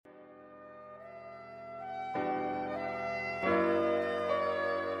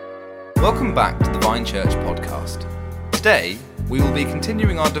Welcome back to the Vine Church podcast. Today, we will be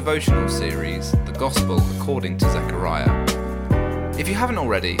continuing our devotional series, The Gospel According to Zechariah. If you haven't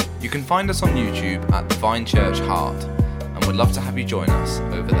already, you can find us on YouTube at the Vine Church Heart, and we'd love to have you join us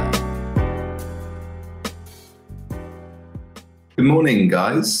over there. Good morning,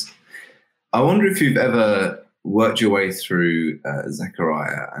 guys. I wonder if you've ever worked your way through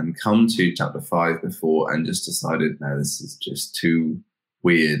Zechariah and come to chapter 5 before and just decided, no, this is just too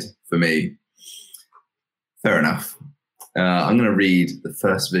weird for me. Fair enough. I'm going to read the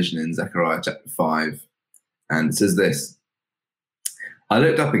first vision in Zechariah chapter 5, and it says this. I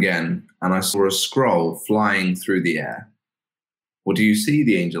looked up again, and I saw a scroll flying through the air. What do you see?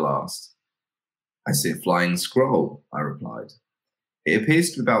 The angel asked. I see a flying scroll, I replied. It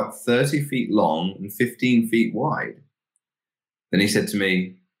appears to be about 30 feet long and 15 feet wide. Then he said to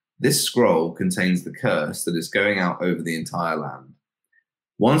me, this scroll contains the curse that is going out over the entire land.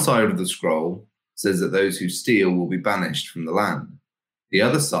 One side of the scroll says that those who steal will be banished from the land. The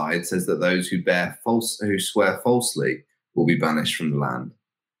other side says that those who swear falsely will be banished from the land.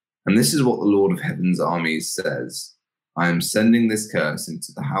 And this is what the Lord of Heaven's armies says. I am sending this curse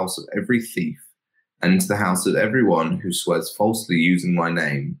into the house of every thief and into the house of everyone who swears falsely using my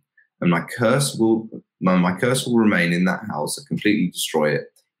name. And my curse will remain in that house and completely destroy it,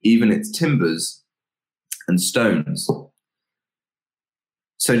 even its timbers and stones.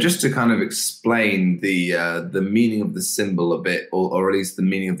 So just to kind of explain the meaning of the symbol a bit, or at least the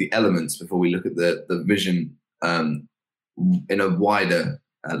meaning of the elements before we look at the vision in a wider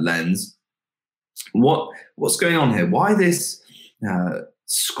lens, what's going on here? Why this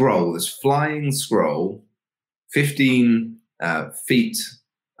scroll, this flying scroll, 15 feet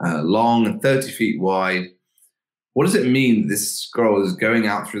long and 30 feet wide? What does it mean that this scroll is going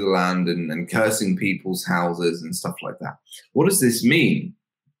out through the land and cursing people's houses and stuff like that? What does this mean?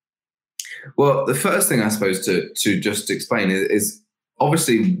 Well, the first thing I suppose to just explain is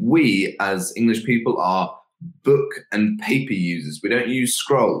obviously we as English people are book and paper users. We don't use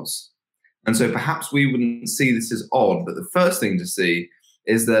scrolls. And so perhaps we wouldn't see this as odd, but the first thing to see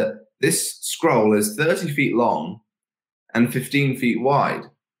is that this scroll is 30 feet long and 15 feet wide.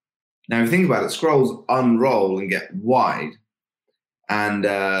 Now, if you think about it, scrolls unroll and get wide. And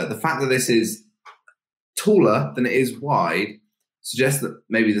the fact that this is taller than it is wide suggests that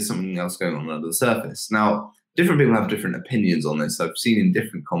maybe there's something else going on under the surface. Now, different people have different opinions on this. I've seen in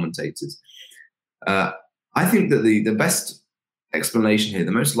different commentators. I think that the best explanation here,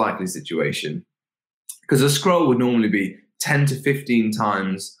 the most likely situation, because a scroll would normally be 10 to 15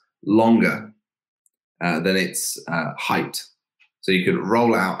 times longer than its height. So you could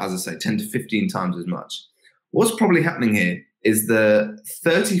roll out, as I say, 10 to 15 times as much. What's probably happening here is the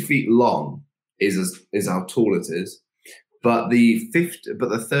 30 feet long is how tall it is. But the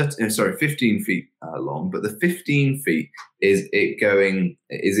 15 feet long. But the 15 feet is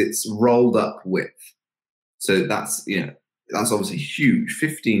its rolled up width. So that's obviously huge.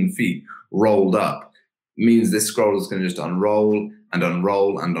 15 feet rolled up means this scroll is going to just unroll and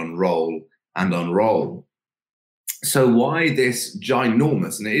unroll and unroll and unroll. So why this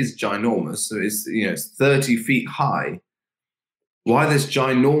ginormous? And it is ginormous. So it's 30 feet high. Why this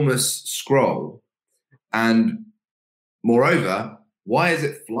ginormous scroll? And moreover, why is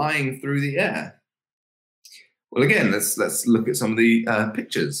it flying through the air? Well, again, let's look at some of the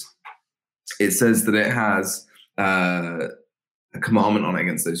pictures. It says that it has a commandment on it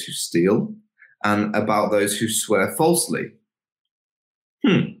against those who steal and about those who swear falsely.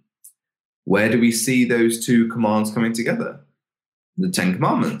 Where do we see those two commands coming together? The 10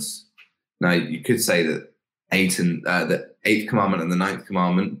 Commandments. Now, you could say that the 8th commandment and the 9th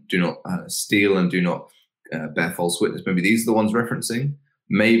commandment, do not steal and do not bear false witness. Maybe these are the ones referencing.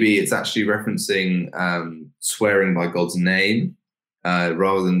 Maybe it's actually referencing swearing by God's name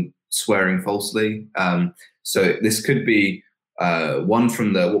rather than swearing falsely. So this could be one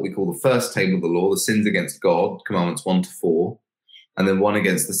from what we call the first table of the law, the sins against God, commandments 1 to 4, and then one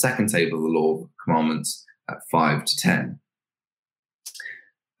against the second table of the law, commandments 5 to 10.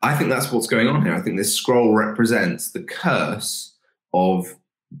 I think that's what's going on here. I think this scroll represents the curse of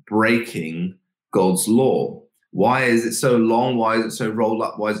breaking God's law. Why is it so long? Why is it so rolled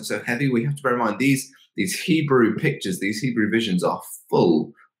up? Why is it so heavy? We have to bear in mind these Hebrew pictures, these Hebrew visions are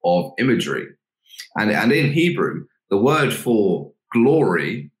full of imagery. And in Hebrew, the word for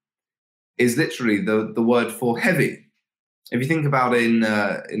glory is literally the word for heavy. If you think about in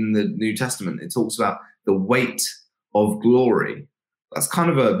the New Testament, it talks about the weight of glory. That's kind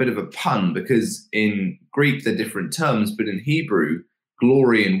of a bit of a pun because in Greek they're different terms, but in Hebrew,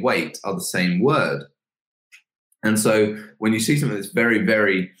 glory and weight are the same word. And so when you see something that's very,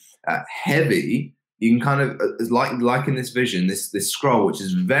 very heavy. You can kind of, like in this vision, this scroll, which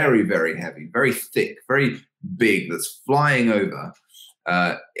is very, very heavy, very thick, very big, that's flying over.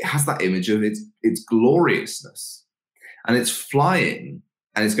 It has that image of its gloriousness, and it's flying,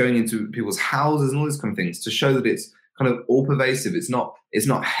 and it's going into people's houses and all these kind of things to show that it's kind of all pervasive. It's not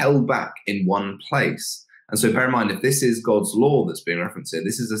held back in one place. And so bear in mind, if this is God's law that's being referenced here,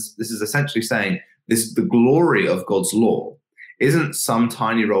 this is essentially saying the glory of God's law isn't some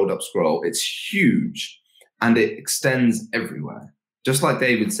tiny rolled up scroll. It's huge, and it extends everywhere. Just like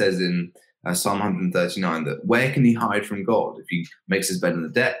David says in Psalm 139, that where can he hide from God? If he makes his bed in the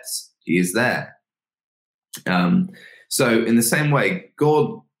depths, he is there. So in the same way,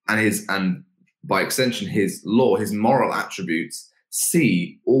 God and by extension, his law, his moral attributes,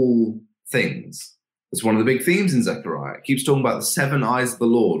 see all things. It's one of the big themes in Zechariah. It keeps talking about the 7 eyes of the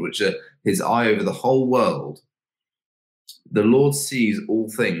Lord, which are his eye over the whole world. The Lord sees all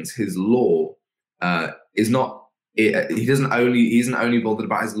things. His law is not. He isn't only bothered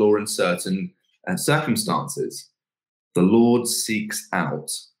about his law in certain circumstances. The Lord seeks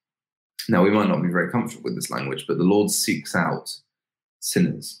out. Now, we might not be very comfortable with this language, but the Lord seeks out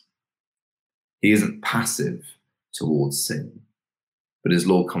sinners. He isn't passive towards sin, but his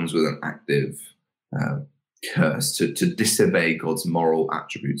law comes with an active curse. To disobey God's moral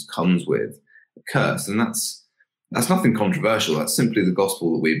attributes comes with a curse, and that's nothing controversial. That's simply the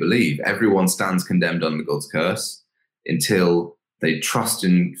gospel that we believe. Everyone stands condemned under God's curse until they trust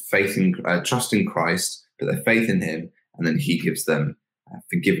in Christ, put their faith in him, and then he gives them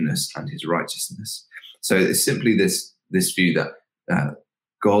forgiveness and his righteousness. So it's simply this view that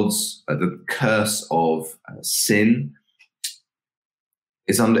God's the curse of sin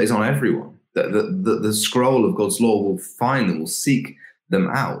is on everyone. The scroll of God's law will find them, will seek them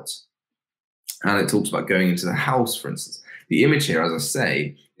out. And it talks about going into the house, for instance. The image here, as I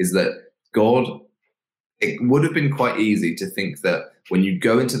say, is that it would have been quite easy to think that when you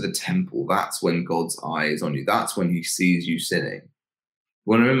go into the temple, that's when God's eye is on you. That's when he sees you sinning.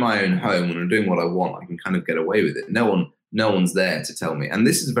 When I'm in my own home, when I'm doing what I want, I can kind of get away with it. No one's there to tell me. And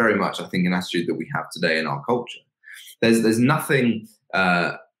this is very much, I think, an attitude that we have today in our culture. There's nothing,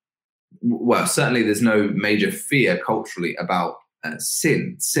 certainly there's no major fear culturally about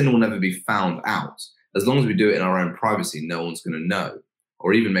sin. Sin will never be found out. As long as we do it in our own privacy, no one's going to know.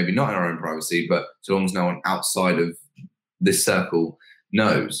 Or even maybe not in our own privacy, but so long as no one outside of this circle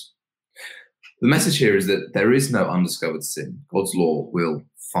knows. The message here is that there is no undiscovered sin. God's law will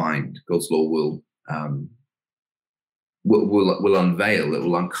find. God's law will unveil. It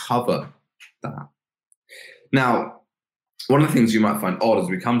will uncover that. Now, one of the things you might find odd as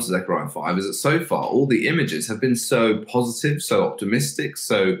we come to Zechariah 5 is that so far all the images have been so positive, so optimistic,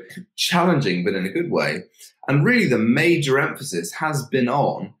 so challenging, but in a good way. And really the major emphasis has been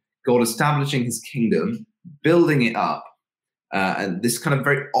on God establishing his kingdom, building it up, and this kind of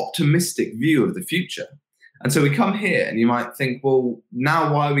very optimistic view of the future. And so we come here and you might think, well,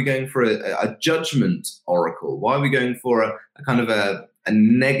 now why are we going for a judgment oracle? Why are we going for a kind of a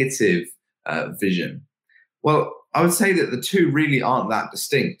negative vision? Well, I would say that the two really aren't that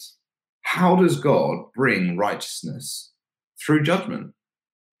distinct. How does God bring righteousness? Through judgment.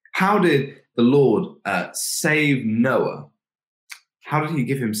 How did the Lord save Noah? How did he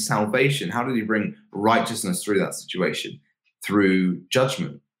give him salvation? How did he bring righteousness through that situation? Through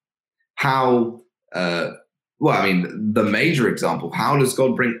judgment. The major example, how does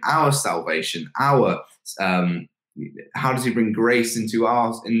God bring our salvation, how does he bring grace into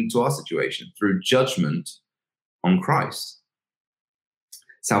our situation? Through judgment on Christ.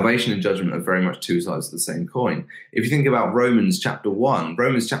 Salvation and judgment are very much two sides of the same coin. If you think about Romans chapter 1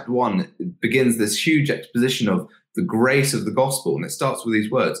 begins this huge exposition of the grace of the gospel, and it starts with these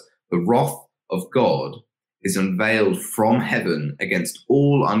words: the wrath of God is unveiled from heaven against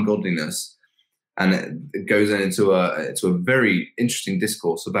all ungodliness. And it goes into a very interesting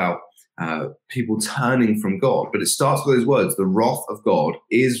discourse about people turning from God. But it starts with those words: the wrath of God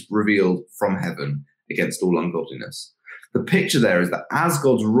is revealed from heaven against all ungodliness. The picture there is that as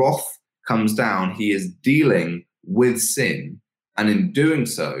God's wrath comes down, he is dealing with sin, and in doing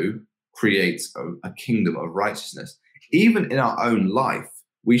so creates a kingdom of righteousness. Even in our own life,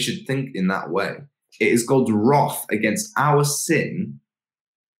 we should think in that way. It is God's wrath against our sin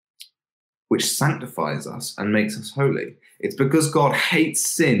which sanctifies us and makes us holy. It's because God hates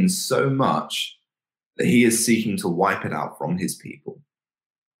sin so much that he is seeking to wipe it out from his people.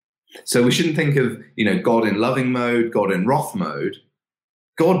 So we shouldn't think of, God in loving mode, God in wrath mode.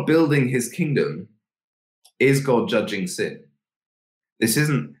 God building his kingdom is God judging sin. This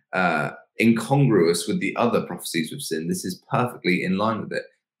isn't incongruous with the other prophecies of sin. This is perfectly in line with it.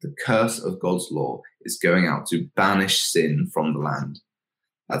 The curse of God's law is going out to banish sin from the land.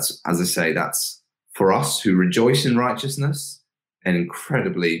 That's, as I say, that's for us who rejoice in righteousness, an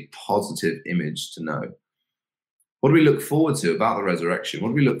incredibly positive image to know. What do we look forward to about the resurrection? What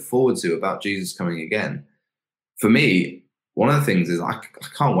do we look forward to about Jesus coming again? For me, one of the things is I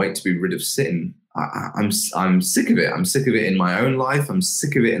can't wait to be rid of sin. I'm sick of it. I'm sick of it in my own life. I'm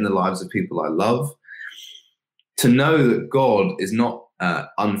sick of it in the lives of people I love. To know that God is not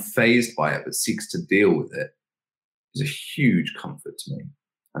unfazed by it, but seeks to deal with it is a huge comfort to me.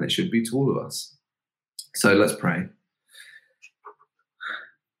 And it should be to all of us. So let's pray.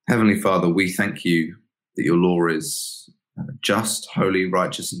 Heavenly Father, we thank you that your law is just, holy,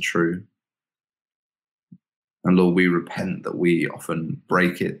 righteous, and true. And Lord, we repent that we often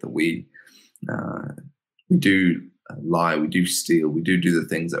break it, that we do lie, we do steal, we do the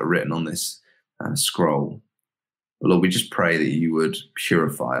things that are written on this scroll. But Lord, we just pray that you would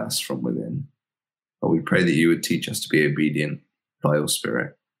purify us from within. Lord, we pray that you would teach us to be obedient by your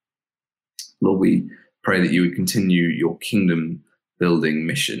Spirit. Lord, we pray that you would continue your kingdom building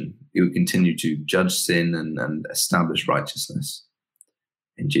mission. You would continue to judge sin and establish righteousness.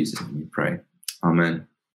 In Jesus' name we pray. Amen.